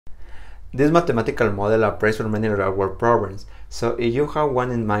This mathematical model applies for many real-world problems, so if you have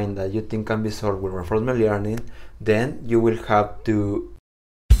one in mind that you think can be solved with reinforcement learning, then you will have to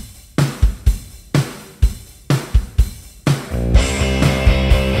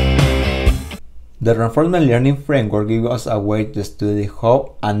The reinforcement learning framework gives us a way to study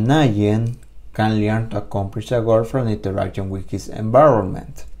how an agent can learn to accomplish a goal from interaction with his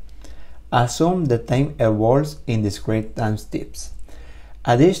environment. Assume the time evolves in discrete time steps.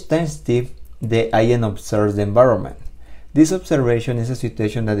 At each time step, the agent observes the environment. This observation is a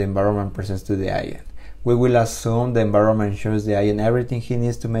situation that the environment presents to the agent. We will assume the environment shows the agent everything he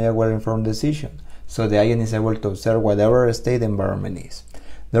needs to make a well-informed decision, so the agent is able to observe whatever state the environment is.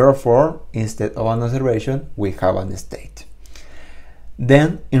 Therefore, instead of an observation, we have an state.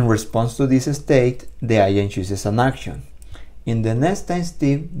 Then, in response to this state, the agent chooses an action. In the next time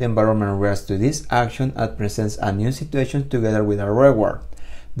step, the environment reacts to this action and presents a new situation together with a reward.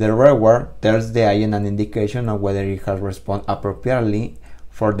 The reward tells the agent an indication of whether it has responded appropriately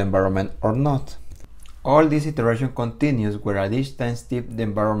for the environment or not. All this iteration continues where at each time step the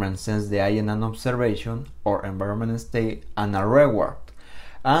environment sends the agent an observation or environment state and a reward,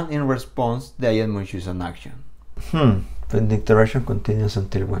 and in response the agent must choose an action. But the iteration continues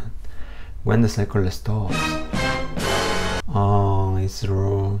until when? When the cycle stops. Oh, it's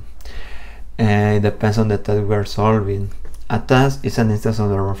true. It depends on the task we are solving. A task is an instance of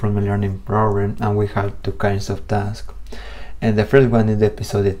the reinforcement learning problem, and we have two kinds of tasks. And the first one is the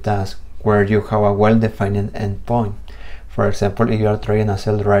episodic task, where you have a well-defined endpoint. For example, if you are trying a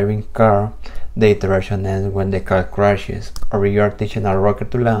self-driving car, the iteration ends when the car crashes. Or if you are teaching a rocket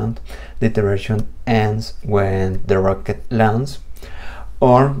to land, the iteration ends when the rocket lands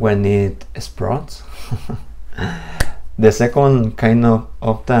or when it explodes. The second kind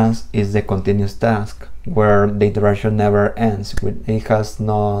of task is the continuous task, where the iteration never ends, it has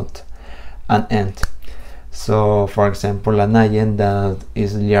not an end. So, for example, an agent that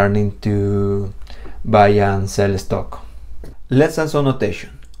is learning to buy and sell stock. Let's add some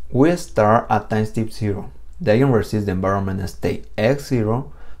notation. We start at time step 0. The agent receives the environment state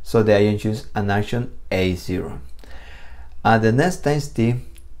x0, so the agent chooses an action a0. At the next time step,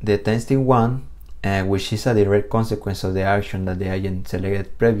 the time step 1, which is a direct consequence of the action that the agent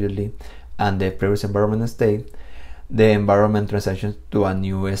selected previously and the previous environment state, the environment transitions to a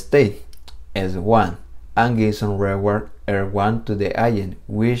new state, S1, and gives some reward R1 to the agent,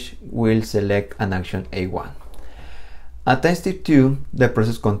 which will select an action A1. At time step 2, the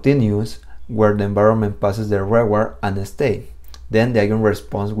process continues where the environment passes the reward and state. Then the agent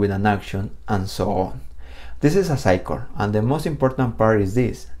responds with an action, and so on. This is a cycle, and the most important part is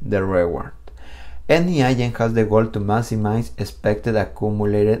this, the reward. Any agent has the goal to maximize expected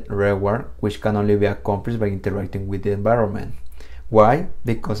accumulated reward, which can only be accomplished by interacting with the environment. Why?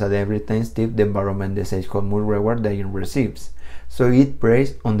 Because at every time step, the environment decides how much reward the agent receives, so it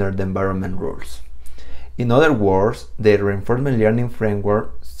plays under the environment rules. In other words, the reinforcement learning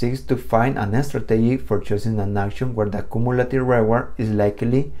framework seeks to find a strategy for choosing an action where the cumulative reward is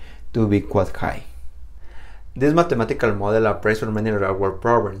likely to be quite high. This mathematical model applies for many real-world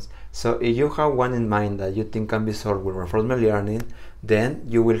problems, so if you have one in mind that you think can be solved with reinforcement learning, then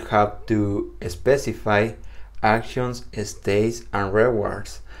you will have to specify actions, states, and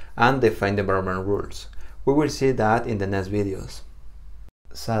rewards, and define the environment rules. We will see that in the next videos.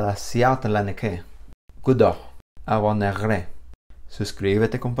 Kudo, abonnerre.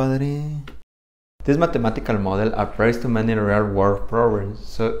 Suscríbete, compadre. This mathematical model applies to many real-world problems,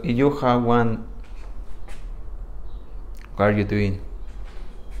 so if you have one, what are you doing?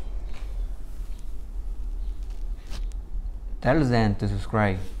 Tell them to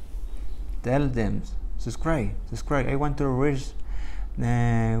subscribe. Tell them, subscribe. I want to reach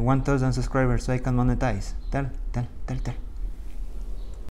 1,000 subscribers so I can monetize. Tell.